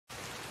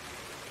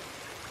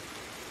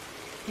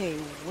Hey,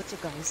 what's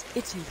up guys?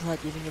 It's me, Cloud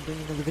Gaming, and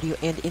bringing another video,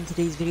 and in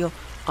today's video,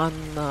 I'm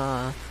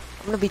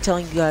gonna be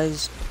telling you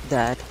guys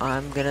that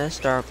I'm gonna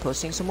start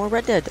posting some more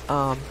Red Dead.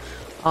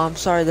 I'm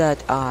sorry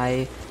that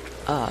I,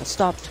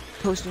 stopped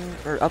posting,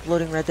 or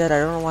uploading Red Dead. I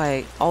don't know why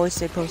I always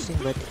say posting,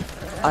 but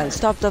I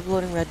stopped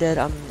uploading Red Dead.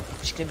 I'm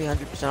just gonna be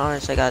 100%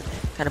 honest, I got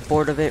kind of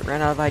bored of it,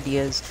 ran out of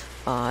ideas,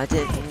 I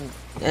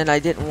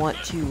didn't want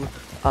to,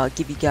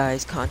 give you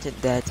guys content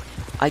that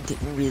I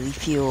didn't really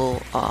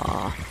feel,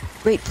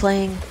 great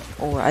playing,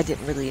 or I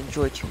didn't really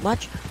enjoy too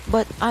much,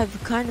 but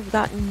I've kind of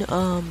gotten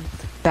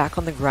back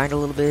on the grind a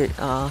little bit.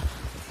 I'm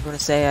gonna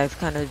say I've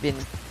kind of been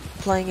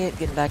playing it,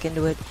 getting back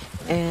into it,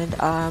 and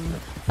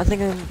I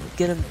think I'm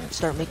gonna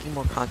start making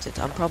more content.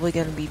 I'm probably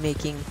gonna be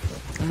making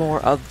more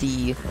of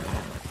the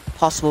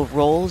possible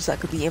roles that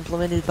could be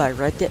implemented by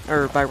Red Dead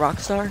or by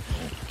Rockstar,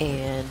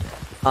 and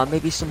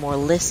maybe some more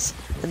lists.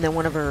 And then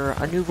whenever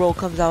a new role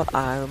comes out,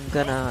 I'm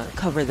gonna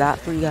cover that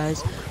for you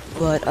guys.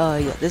 But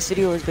yeah, this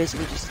video is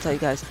basically just to tell you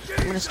guys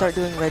I'm gonna start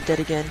doing Red Dead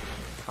again.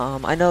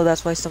 I know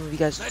that's why some of you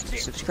guys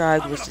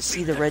subscribed, was to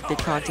see the Red Dead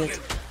content,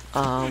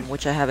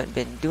 which I haven't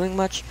been doing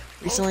much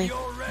recently.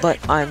 But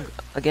I'm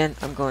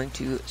going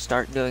to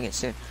start doing it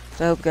soon.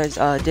 So I hope you guys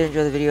did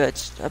enjoy the video.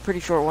 It's a pretty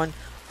short one.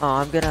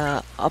 I'm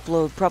gonna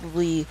upload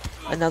probably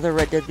another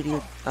Red Dead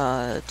video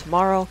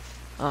tomorrow,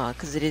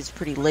 because it is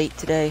pretty late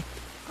today.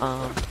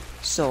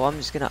 So I'm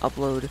just gonna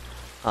upload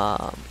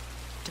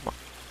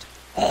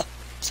tomorrow.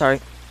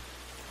 Sorry,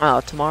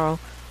 tomorrow.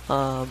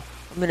 I'm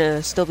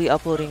gonna still be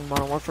uploading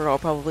Modern Warfare. I'll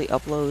probably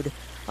upload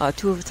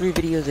 2 or 3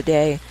 videos a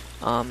day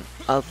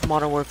of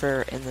Modern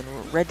Warfare and then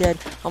Red Dead.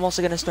 I'm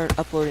also gonna start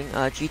uploading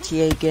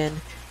GTA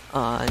again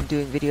and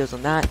doing videos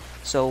on that.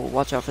 So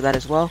watch out for that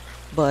as well.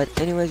 But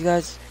anyways,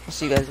 guys, I'll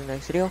see you guys in the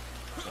next video.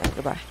 And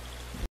goodbye.